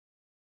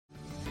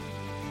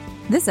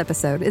This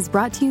episode is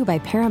brought to you by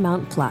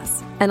Paramount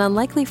Plus. An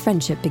unlikely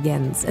friendship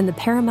begins in the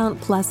Paramount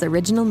Plus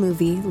original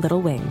movie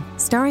Little Wing,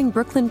 starring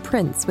Brooklyn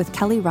Prince with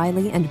Kelly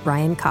Riley and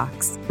Brian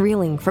Cox.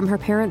 Reeling from her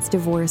parents'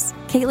 divorce,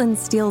 Caitlin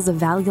steals a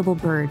valuable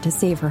bird to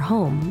save her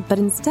home, but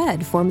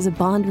instead forms a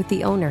bond with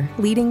the owner,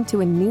 leading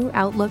to a new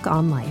outlook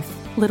on life.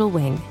 Little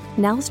Wing,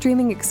 now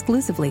streaming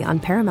exclusively on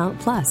Paramount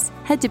Plus.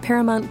 Head to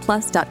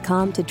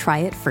ParamountPlus.com to try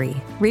it free.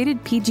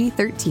 Rated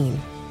PG-13.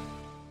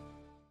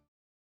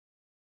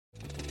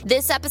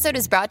 This episode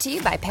is brought to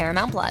you by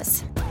Paramount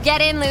Plus.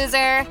 Get in,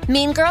 loser!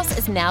 Mean Girls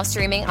is now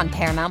streaming on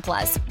Paramount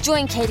Plus.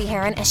 Join Katie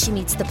Heron as she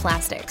meets the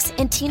plastics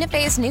in Tina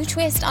Fey's new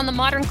twist on the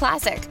modern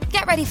classic.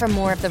 Get ready for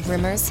more of the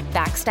rumors,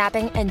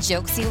 backstabbing, and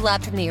jokes you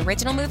loved from the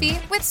original movie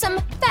with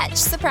some fetch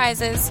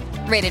surprises.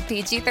 Rated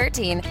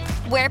PG-13.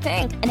 Wear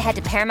pink and head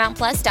to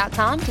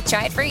ParamountPlus.com to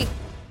try it free.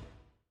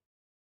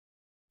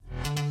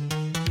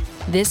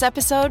 This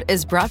episode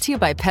is brought to you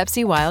by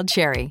Pepsi Wild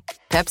Cherry.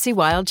 Pepsi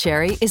Wild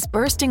Cherry is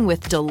bursting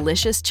with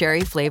delicious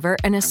cherry flavor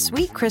and a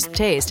sweet, crisp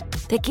taste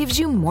that gives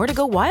you more to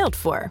go wild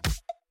for.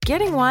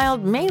 Getting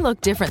wild may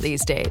look different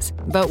these days,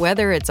 but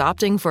whether it's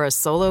opting for a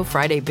solo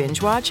Friday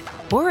binge watch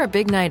or a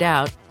big night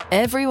out,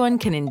 everyone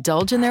can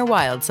indulge in their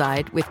wild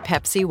side with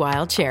Pepsi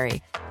Wild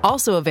Cherry.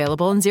 Also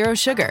available in Zero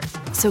Sugar.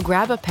 So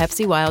grab a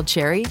Pepsi Wild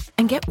Cherry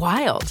and get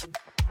wild.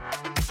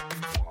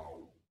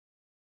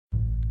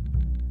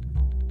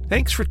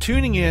 Thanks for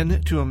tuning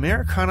in to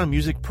Americana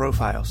Music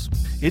Profiles.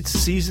 It's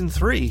Season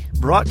 3,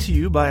 brought to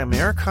you by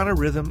Americana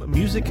Rhythm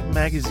Music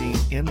Magazine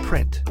in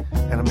print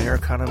and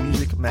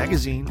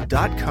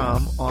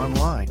AmericanaMusicMagazine.com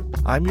online.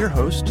 I'm your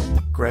host,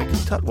 Greg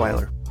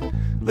Tutwiler.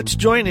 Let's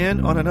join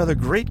in on another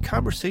great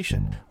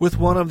conversation with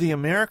one of the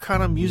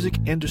Americana music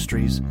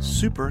industry's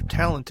super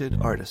talented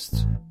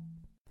artists.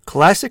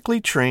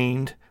 Classically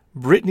trained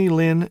Brittany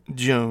Lynn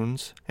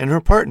Jones and her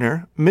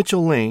partner,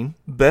 Mitchell Lane,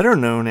 better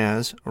known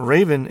as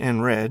Raven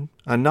and Red,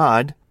 a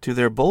nod to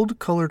their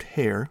bold-colored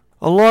hair,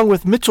 along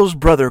with Mitchell's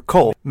brother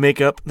Cole, make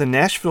up the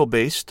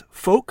Nashville-based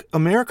folk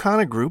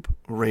Americana group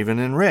Raven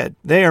and Red.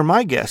 They are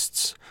my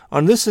guests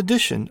on this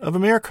edition of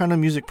Americana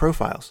Music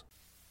Profiles.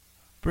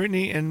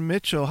 Brittany and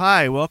Mitchell,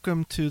 hi.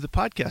 Welcome to the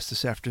podcast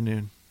this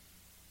afternoon.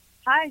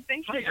 Hi,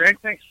 thank you. Hi, Greg.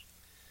 Thanks.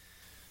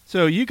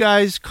 So you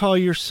guys call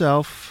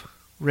yourself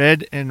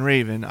Red and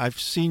Raven. I've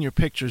seen your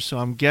pictures, so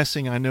I'm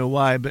guessing I know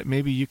why, but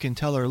maybe you can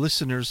tell our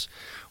listeners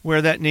where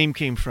that name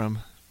came from.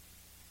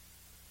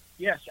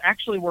 Yes,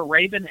 actually, we're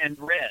Raven and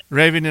Red.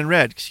 Raven and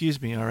Red,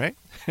 excuse me, all right?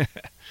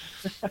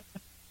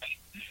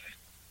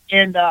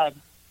 And,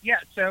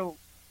 so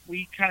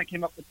we kind of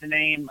came up with the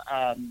name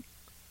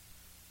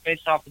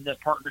based off of the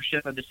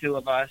partnership of the two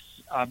of us.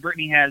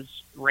 Brittany has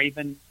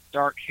raven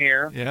dark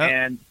hair,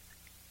 and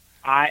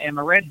I am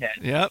a redhead.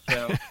 Yep.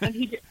 So. And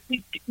he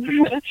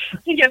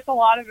gets a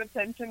lot of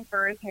attention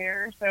for his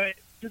hair, so it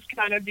just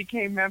kind of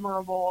became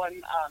memorable.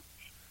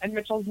 And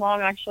Mitchell's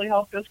mom actually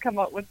helped us come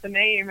up with the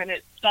name, and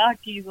it stuck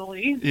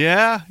easily.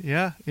 Yeah.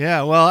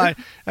 Well,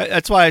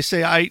 that's why I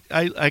say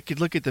I could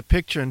look at the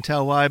picture and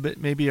tell why, but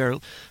maybe our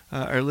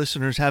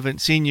listeners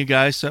haven't seen you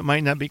guys, so it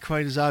might not be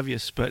quite as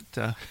obvious. But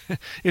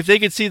if they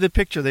could see the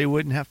picture, they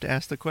wouldn't have to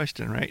ask the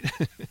question, right?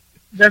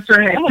 That's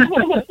right.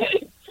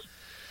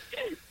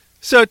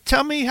 So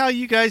tell me how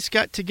you guys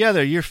got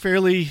together. You're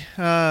fairly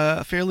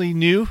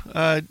new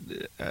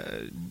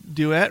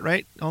duet,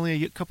 right?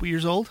 Only a couple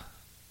years old?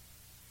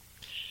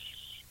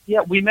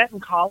 Yeah, we met in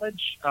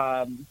college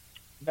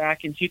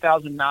back in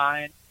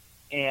 2009,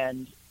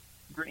 and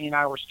Brittany and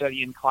I were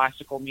studying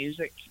classical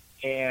music,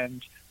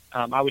 and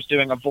I was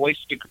doing a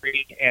voice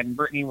degree, and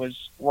Brittany was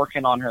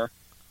working on her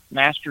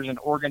master's in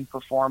organ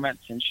performance,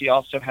 and she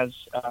also has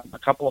a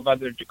couple of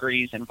other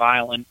degrees in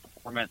violin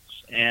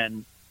performance,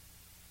 and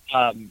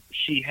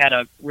she had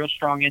a real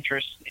strong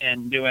interest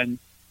in doing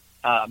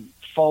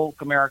folk,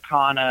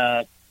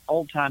 Americana,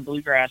 old-time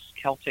bluegrass,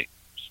 Celtic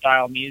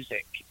style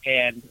music,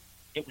 and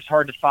it was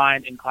hard to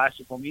find in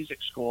classical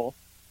music school.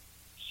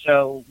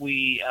 So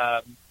we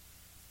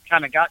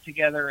kind of got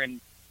together and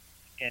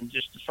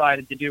just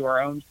decided to do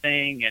our own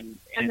thing. And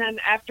then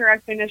after I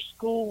finished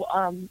school,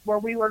 where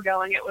we were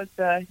going, it was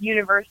the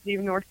University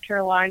of North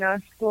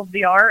Carolina School of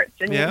the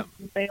Arts in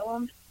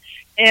Winston-Salem.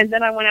 And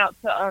then I went out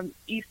to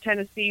East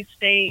Tennessee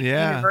State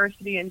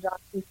University in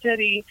Johnson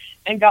City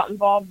and got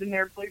involved in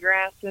their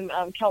bluegrass and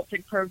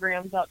Celtic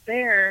programs up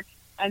there.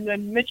 And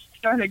then Mitch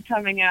started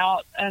coming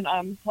out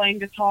and playing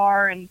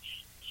guitar and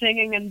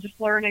singing and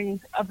just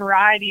learning a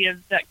variety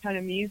of that kind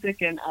of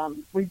music. And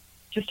we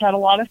just had a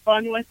lot of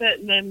fun with it,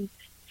 and then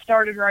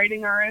started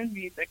writing our own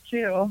music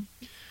too.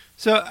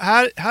 So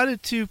how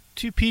did two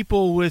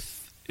people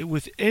with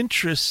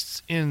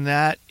interests in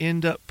that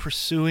end up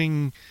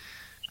pursuing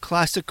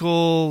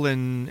classical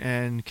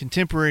and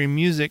contemporary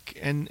music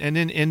and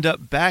then end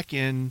up back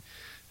in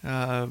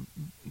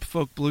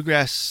folk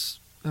bluegrass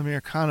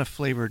Americana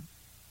flavored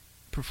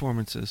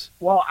performances?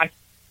 Well,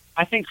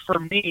 I think for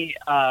me,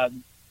 I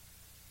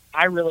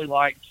really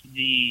liked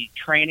the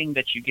training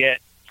that you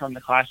get from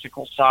the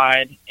classical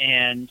side,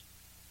 and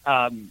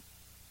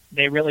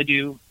they really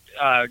do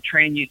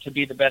train you to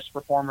be the best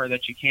performer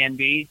that you can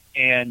be.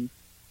 And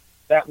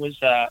that was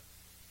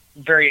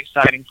very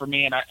exciting for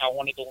me, and I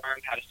wanted to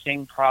learn how to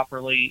sing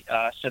properly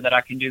so that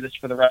I can do this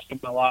for the rest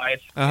of my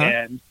life.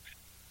 And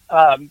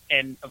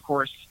of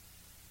course,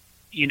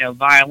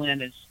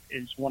 violin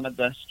is one of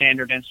the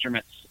standard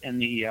instruments in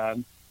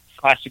the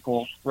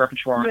classical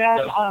repertoire.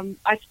 Yeah,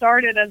 I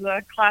started as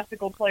a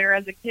classical player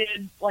as a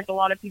kid, like a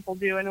lot of people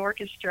do in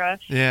orchestra.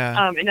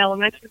 Yeah. In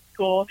elementary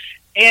school,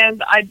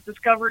 and I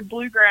discovered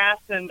bluegrass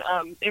and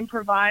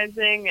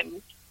improvising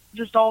and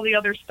just all the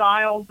other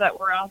styles that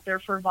were out there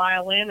for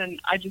violin,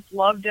 and I just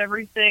loved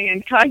everything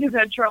and kind of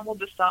had trouble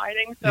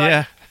deciding, so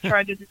I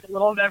tried to do a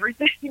little of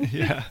everything.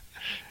 Yeah.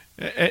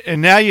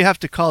 And now you have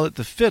to call it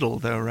the fiddle,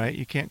 though, right?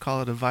 You can't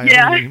call it a violin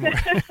anymore.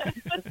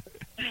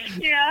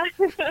 Yeah.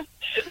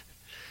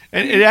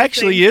 And it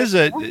actually is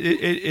it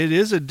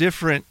is a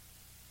different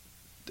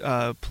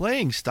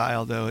playing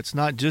style, though. It's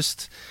not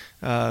just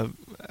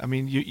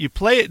you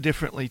play it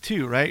differently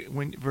too, right?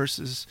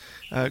 Versus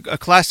a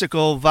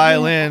classical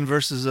violin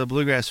versus a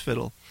bluegrass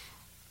fiddle.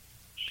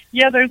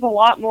 Yeah, there's a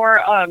lot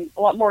more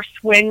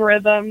swing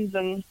rhythms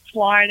and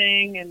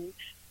sliding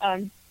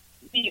and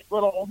neat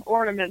little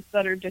ornaments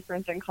that are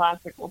different than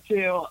classical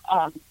too.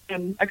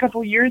 And a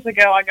couple years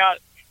ago, I got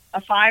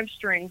a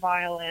 5-string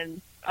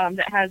violin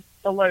that has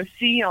the low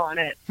C on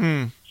it.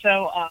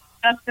 So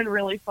that's been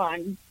really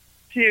fun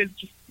too.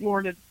 Just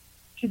more to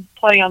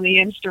play on the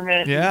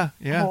instrument. Yeah.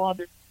 Whole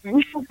other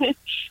thing.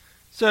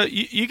 So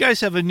you guys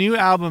have a new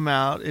album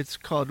out. It's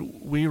called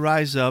We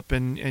Rise Up,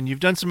 and you've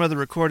done some other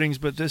recordings,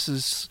 but this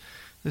is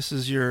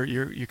your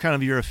kind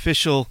of your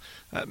official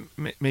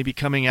maybe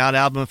coming out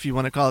album, if you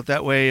want to call it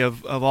that way,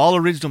 of all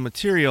original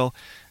material.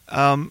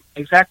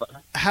 Exactly.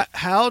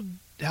 How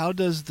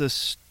does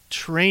this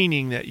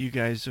training that you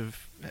guys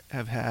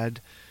have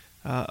had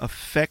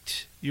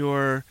affect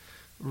your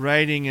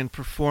writing and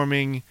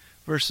performing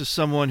versus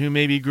someone who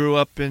maybe grew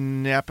up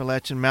in the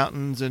Appalachian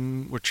Mountains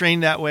and were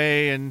trained that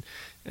way, and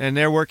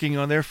they're working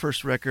on their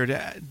first record?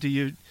 Do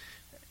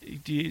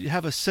you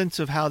have a sense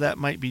of how that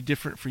might be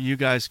different for you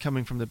guys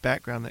coming from the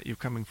background that you're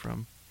coming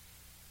from?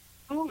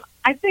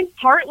 I think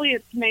partly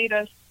it's made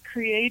us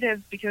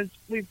creative because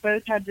we've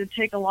both had to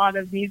take a lot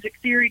of music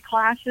theory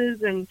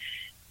classes, and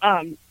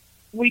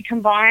we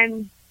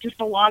combine just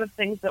a lot of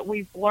things that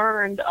we've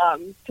learned.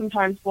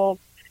 Sometimes we'll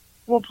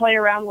play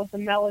around with a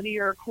melody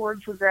or a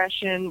chord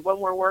progression when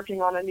we're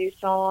working on a new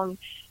song,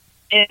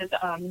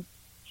 and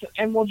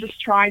we'll just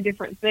try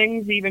different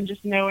things, even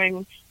just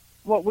knowing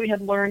what we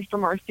had learned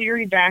from our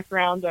theory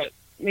background that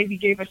maybe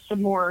gave us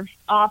some more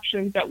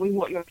options that we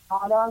wouldn't have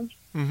thought of.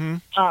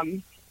 Mm-hmm.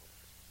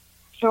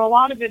 So a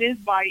lot of it is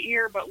by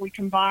ear, but we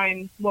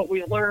combine what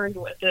we learned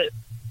with it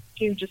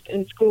too, just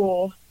in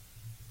school.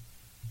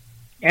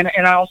 And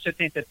I also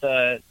think that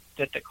the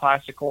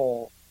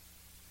classical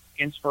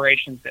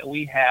inspirations that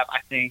we have, I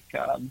think,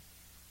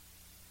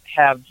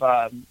 have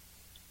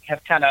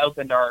kind of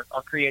opened our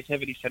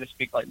creativity, so to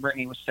speak, like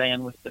Brittany was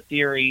saying with the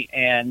theory,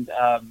 and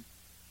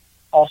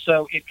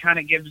also it kind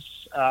of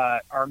gives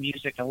our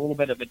music a little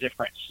bit of a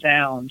different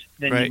sound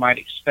than you might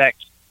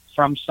expect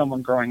from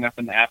someone growing up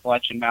in the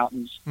Appalachian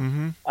Mountains.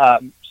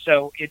 Mm-hmm.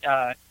 So it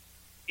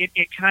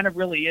kind of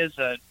really is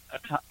a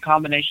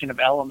combination of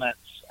elements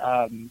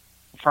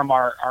from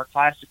our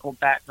classical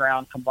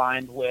background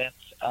combined with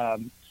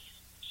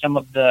some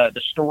of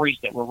the stories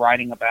that we're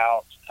writing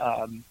about.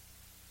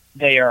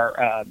 They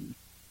are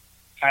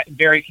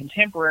very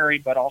contemporary,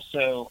 but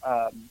also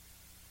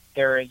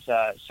there is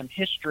some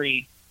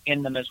history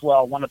in them as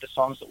well. One of the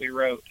songs that we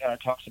wrote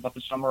talks about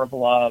the Summer of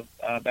Love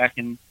back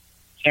in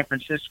San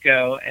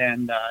Francisco,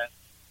 and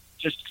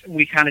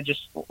we kind of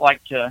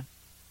like to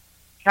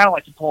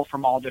pull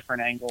from all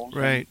different angles.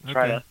 Right. And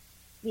try to.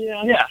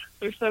 Yeah.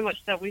 There's so much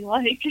that we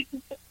like.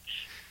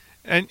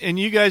 And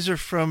you guys are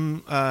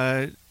from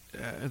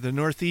the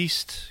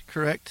Northeast,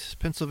 correct?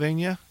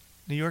 Pennsylvania,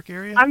 New York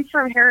area? I'm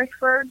from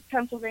Harrisburg,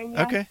 Pennsylvania.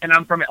 Okay. And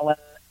I'm from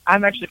Atlanta.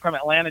 I'm actually from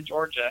Atlanta,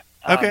 Georgia.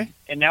 Okay.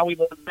 And now we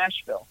live in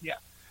Nashville. Yeah.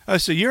 Oh,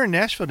 so you're in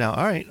Nashville now.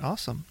 All right.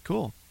 Awesome.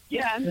 Cool.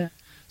 Yeah.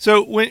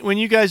 So when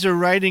you guys are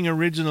writing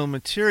original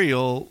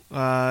material,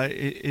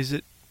 is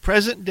it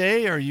present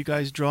day, or are you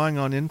guys drawing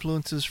on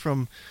influences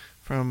from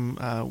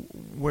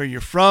where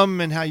you're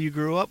from and how you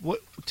grew up?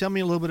 Tell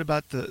me a little bit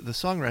about the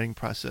songwriting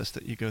process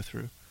that you go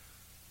through.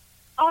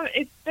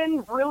 It's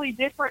been really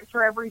different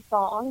for every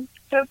song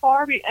so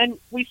far, and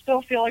we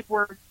still feel like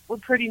we're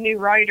pretty new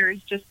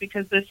writers just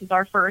because this is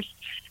our first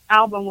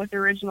album with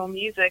original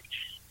music.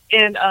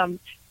 And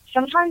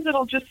sometimes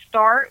it'll just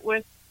start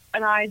with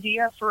an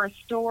idea for a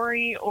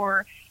story,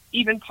 or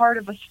even part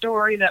of a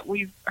story that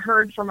we've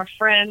heard from a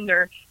friend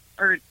or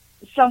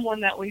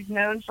someone that we've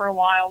known for a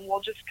while, and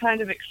we'll just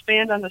kind of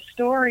expand on the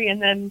story and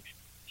then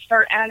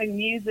start adding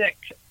music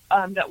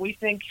that we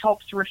think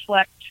helps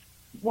reflect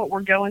what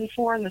we're going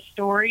for in the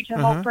story to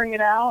help bring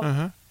it out.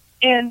 Uh-huh.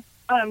 And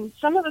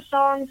some of the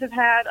songs have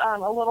had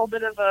a little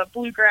bit of a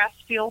bluegrass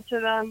feel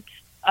to them,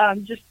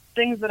 just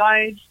things that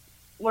I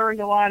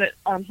learned a lot at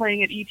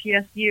playing at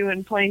ETSU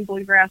and playing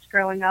bluegrass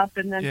growing up.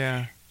 And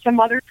then some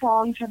other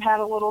songs have had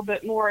a little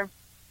bit more of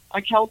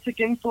a Celtic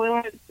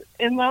influence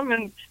in them,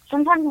 and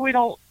sometimes we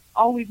don't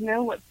always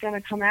know what's going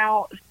to come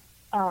out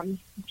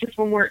just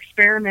when we're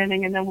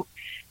experimenting, and then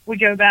we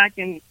go back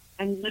and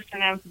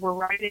listen as we're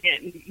writing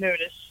it and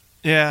notice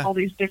all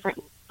these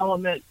different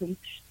elements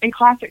and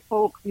classic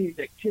folk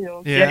music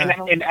too. Yeah,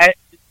 and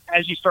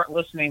as you start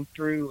listening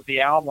through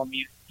the album,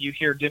 you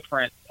hear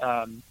different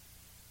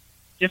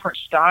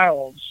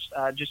styles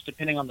just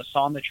depending on the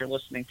song that you're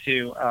listening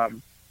to.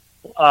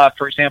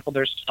 For example,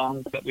 there's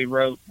songs that we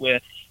wrote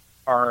with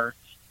our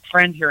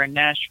friend here in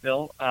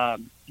Nashville,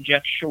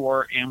 Jeff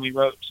Shore, and we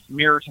wrote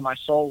Mirror to My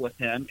Soul with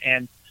him,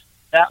 and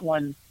that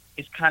one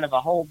is kind of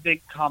a whole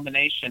big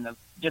combination of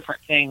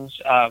different things.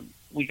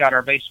 We got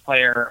our bass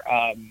player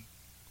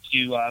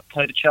to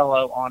play the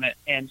cello on it,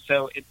 and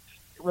so it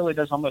really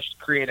does almost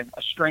create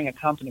a string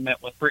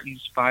accompaniment with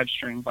Brittany's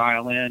 5-string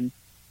violin,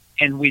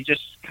 and we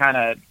just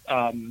kind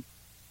of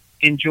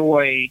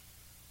enjoy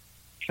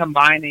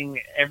combining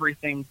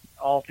everything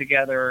all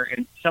together.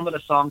 And some of the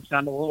songs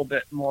sound a little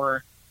bit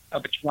more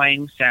of a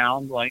twang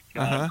sound, like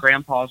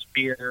Grandpa's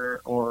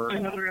Beer or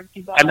Another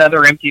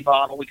Empty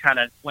Bottle. We kind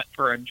of went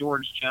for a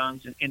George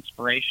Jones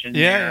inspiration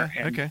there.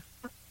 Okay.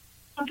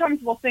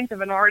 Sometimes we'll think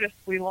of an artist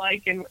we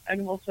like and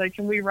we'll say,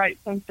 can we write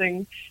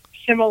something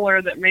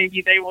similar that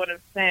maybe they would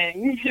have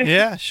sang?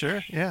 Yeah,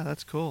 sure. Yeah,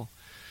 that's cool.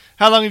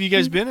 How long have you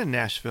guys been in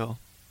Nashville?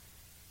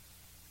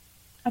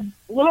 A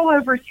little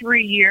over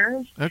 3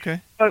 years.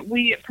 Okay. But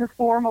we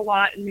perform a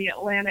lot in the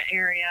Atlanta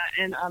area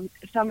and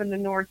some in the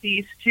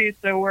Northeast too,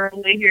 so we're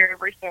only here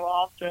every so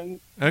often.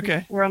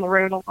 Okay. We're on the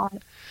road a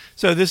lot.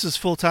 So this is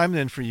full time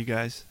then for you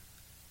guys?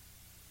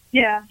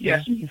 Yeah.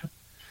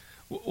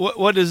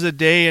 What does a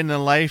day in the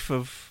life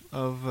of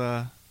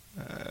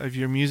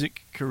your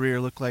music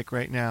career look like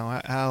right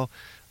now?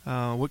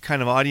 What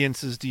kind of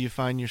audiences do you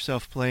find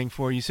yourself playing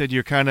for? You said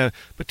you're kind of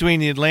between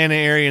the Atlanta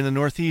area and the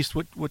Northeast.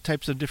 What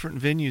types of different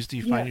venues do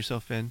you find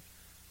yourself in?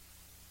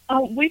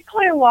 We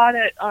play a lot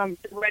at the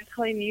Red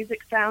Clay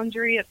Music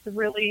Foundry. It's a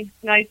really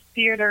nice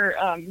theater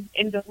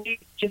in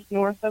Duluth, just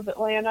north of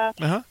Atlanta.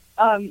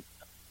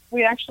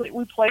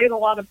 We play at a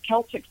lot of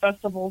Celtic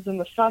festivals in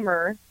the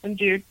summer and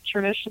do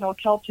traditional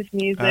Celtic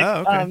music.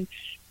 Okay.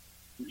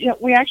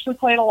 We actually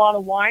played a lot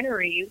of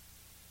wineries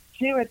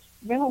too. It's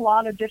been a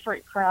lot of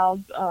different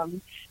crowds.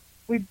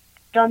 We've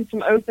done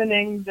some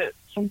openings at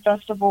some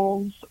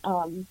festivals.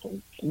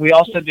 We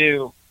also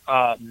do,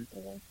 also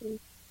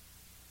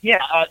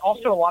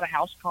a lot of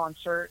house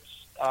concerts.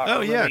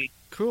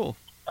 Cool.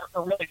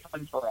 Are really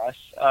fun for us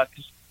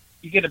because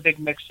you get a big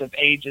mix of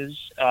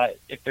ages.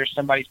 If there's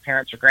somebody's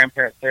parents or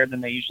grandparents there, then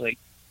they usually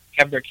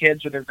have their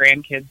kids or their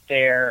grandkids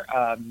there.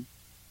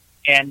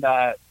 And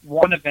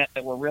one event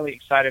that we're really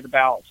excited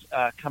about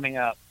coming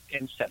up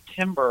in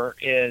September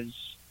is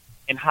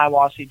in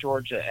Hiawassee,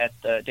 Georgia, at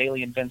the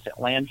Daly and Vincent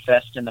Land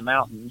Fest in the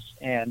mountains,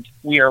 and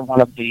we are one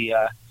of the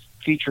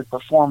featured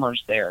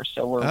performers there.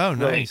 So we're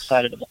really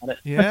excited about it.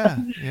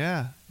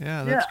 Yeah,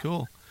 that's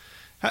cool.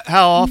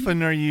 How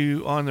often are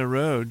you on the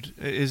road?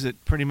 Is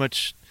it pretty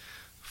much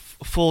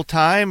full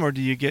time, or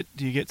do you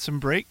get some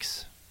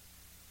breaks?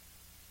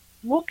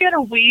 We'll get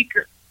a week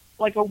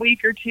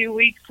or 2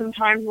 weeks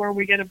sometimes where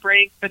we get a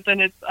break, but then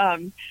it's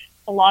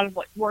a lot of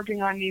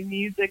working on new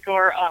music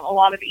or a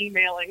lot of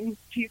emailing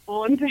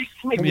people and things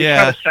like that.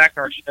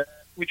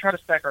 We try to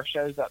stack our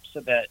shows up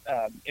so that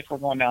if we're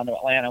going down to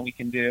Atlanta, we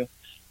can do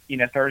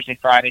Thursday,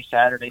 Friday,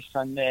 Saturday,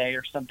 Sunday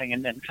or something,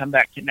 and then come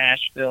back to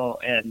Nashville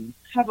and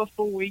have a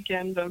full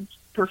weekend of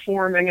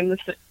performing in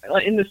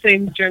the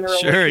same general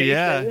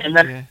location. And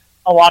then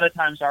a lot of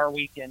times our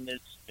weekend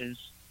is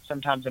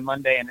sometimes a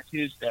Monday and a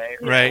Tuesday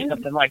or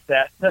something like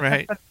that.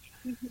 Right.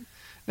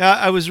 Now,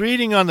 I was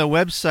reading on the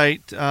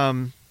website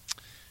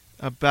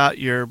about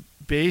your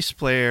bass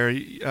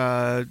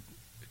player,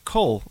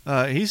 Cole.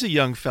 He's a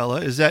young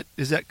fella. Is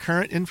that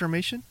current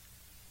information?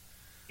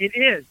 It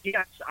is,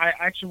 yes. I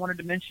actually wanted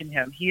to mention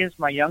him. He is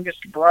my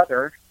youngest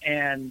brother,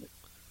 and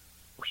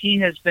he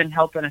has been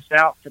helping us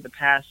out for the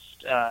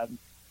past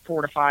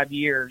 4 to 5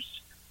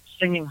 years,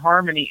 singing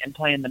harmony and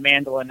playing the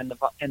mandolin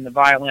and the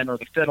violin or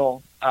the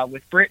fiddle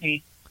with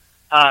Brittany.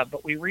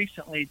 But we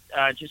recently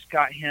just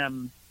got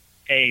him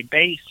a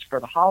bass for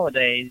the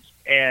holidays,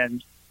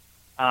 and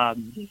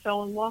he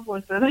fell in love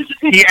with it.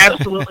 He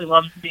absolutely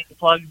loves being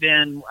plugged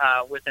in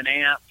with an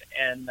amp,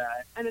 and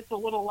it's a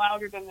little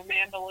louder than the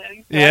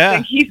mandolin. So I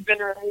think he's been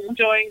really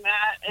enjoying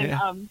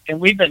that,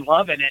 and we've been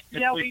loving it.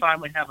 We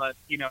finally have a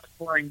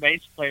touring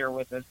bass player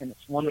with us, and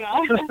it's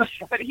wonderful. Yeah.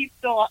 But he's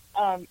still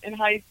in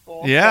high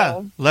school. Yeah,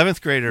 so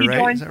 11th grader, he right?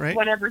 joins Is that right?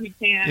 Whenever he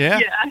can. Yeah.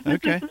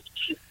 Okay.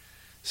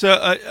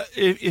 So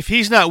if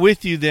he's not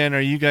with you, then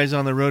are you guys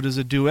on the road as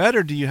a duet,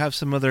 or do you have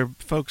some other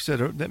folks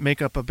that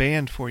make up a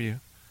band for you?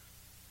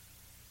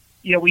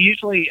 Yeah, we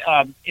usually,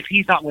 if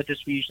he's not with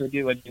us, we usually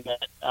do a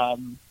duet.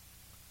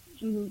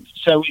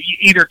 So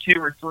either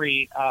 2 or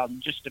 3,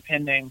 just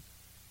depending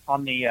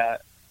on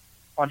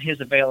on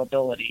his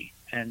availability.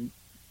 And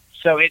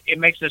so it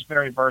makes us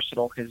very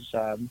versatile because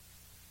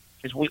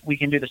we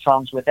can do the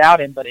songs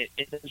without him, but it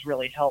does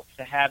really help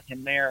to have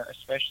him there,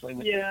 especially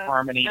with the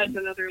harmony and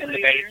the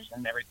bass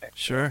and everything.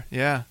 Sure,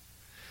 yeah.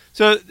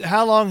 So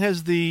how long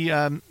has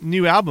the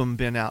new album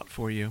been out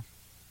for you?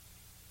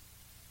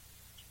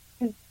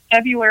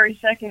 February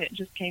 2nd, it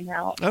just came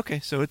out. Okay,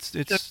 so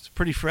it's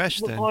pretty fresh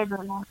then.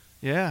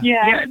 Yeah.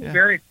 It's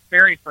very,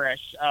 very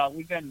fresh.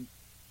 We've been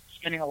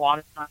spending a lot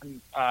of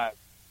time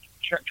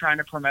trying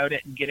to promote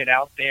it and get it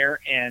out there,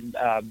 and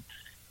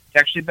it's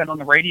actually been on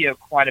the radio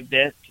quite a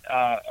bit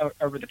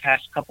over the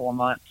past couple of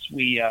months.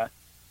 We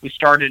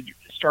started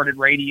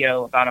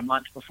radio about a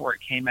month before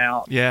it came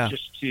out,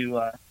 just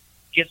to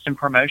get some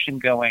promotion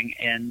going,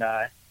 and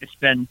it's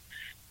been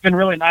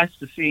really nice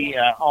to see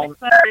all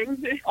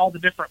the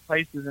different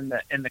places in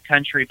the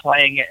country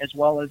playing it, as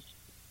well as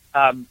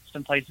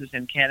some places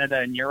in Canada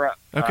and Europe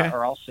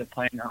are also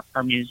playing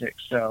our music.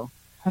 So,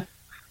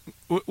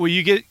 will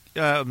you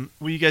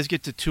guys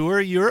get to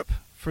tour Europe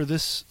for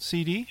this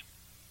CD?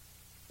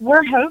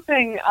 We're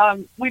hoping.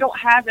 We don't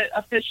have it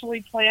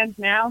officially planned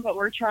now, but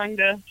we're trying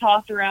to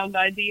toss around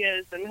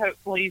ideas and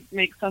hopefully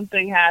make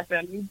something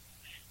happen.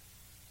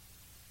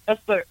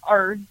 That's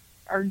our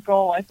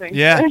goal, I think.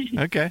 Yeah.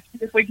 Okay.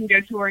 If we can go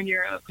tour in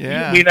Europe.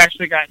 Yeah. We've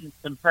actually gotten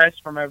some press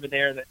from over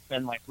there that's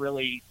been like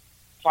really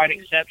quite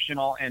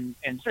exceptional, and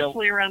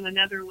especially around the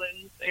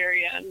Netherlands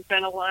area and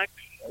Benelux.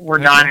 We're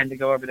dying to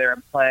go over there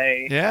and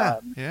play. Yeah.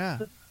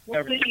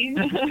 We'll see.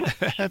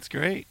 That's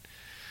great.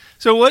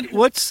 So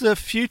what's the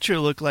future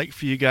look like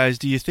for you guys?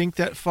 Do you think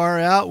that far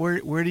out?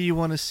 Where do you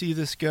want to see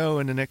this go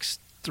in the next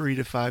 3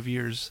 to 5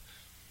 years?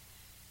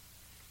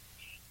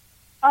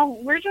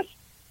 We're just,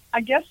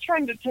 I guess,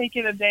 trying to take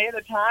it a day at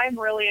a time,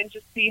 really, and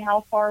just see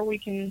how far we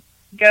can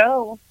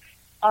go,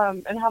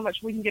 and how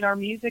much we can get our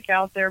music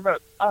out there.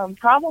 But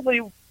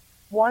probably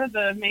one of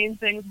the main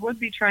things would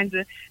be trying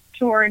to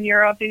tour in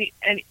Europe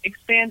and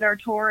expand our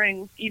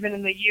touring even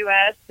in the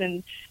U.S.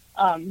 and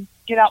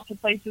get out to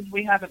places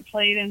we haven't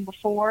played in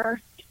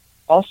before.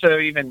 Also,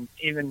 even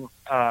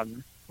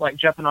like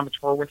jumping on a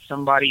tour with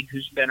somebody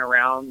who's been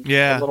around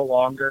a little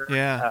longer.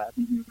 Yeah.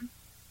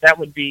 That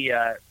would be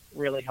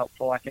really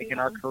helpful, I think, in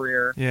our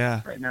career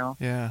right now.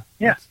 Yeah.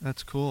 Yeah.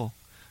 That's cool.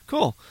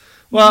 Cool.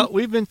 Well,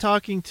 we've been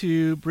talking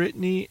to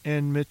Brittany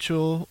and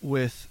Mitchell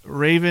with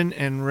Raven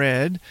and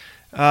Red.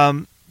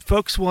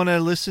 Folks want to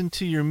listen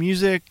to your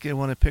music, they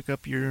want to pick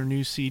up your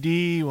new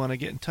CD, want to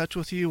get in touch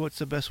with you. What's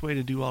the best way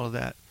to do all of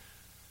that?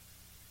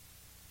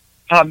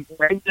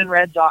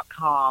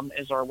 RavenandRed.com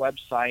is our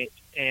website,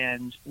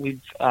 and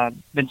we've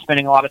been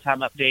spending a lot of time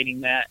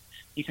updating that.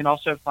 You can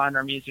also find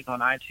our music on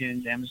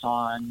iTunes,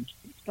 Amazon,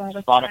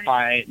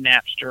 Spotify,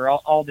 Napster,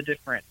 all the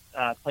different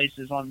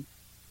places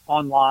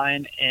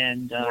online.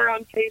 And we're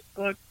on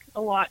Facebook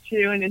a lot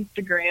too, and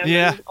Instagram,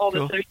 and all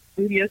the social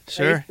media sites.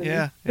 Sure,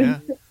 yeah.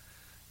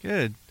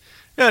 Good.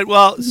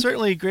 Well,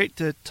 certainly great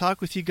to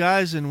talk with you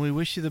guys, and we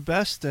wish you the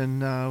best,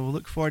 and we'll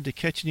look forward to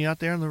catching you out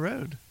there on the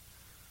road.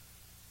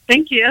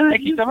 Thank you.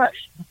 Thank you so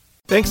much.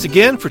 Thanks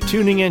again for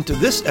tuning in to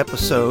this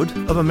episode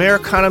of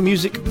Americana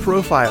Music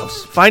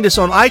Profiles. Find us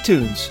on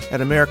iTunes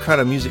at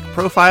Americana Music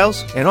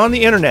Profiles and on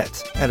the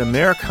internet at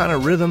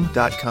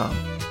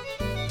AmericanaRhythm.com.